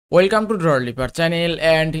Welcome to Drawer Leaper channel,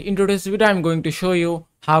 and in today's video I'm going to show you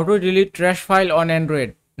how to delete trash file on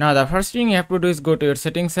Android. Now the first thing you have to do is go to your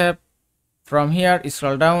settings app. From here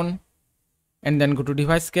scroll down and then go to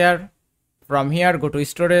device care. From here go to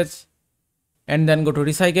storage and then go to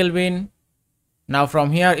recycle bin. Now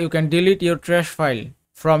from here you can delete your trash file.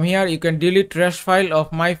 From here you can delete trash file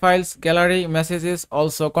of my files, gallery, messages,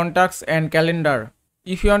 also contacts and calendar.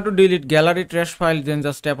 If you want to delete gallery trash file, then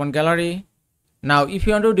just tap on gallery. Now if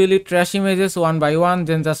you want to delete trash images one by one,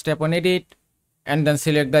 then just tap on edit and then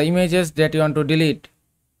select the images that you want to delete.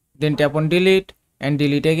 Then tap on delete and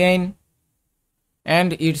delete again,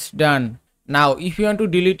 and it's done. Now if you want to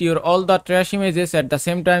delete your all the trash images at the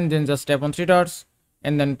same time, then just tap on three dots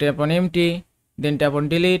and then tap on empty, then tap on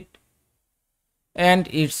delete, and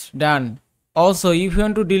it's done. Also if you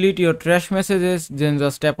want to delete your trash messages, then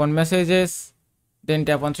just tap on messages, then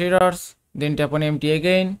tap on three dots, then tap on empty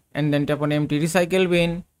again and then tap on empty recycle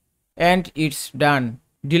bin, and it's done.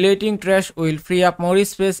 Deleting trash will free up more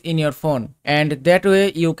space in your phone, and that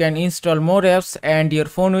way you can install more apps and your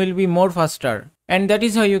phone will be more faster. And that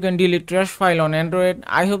is how you can delete trash file on Android.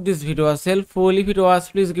 I hope this video was helpful. If it was,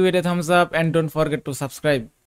 please give it a thumbs up and don't forget to subscribe.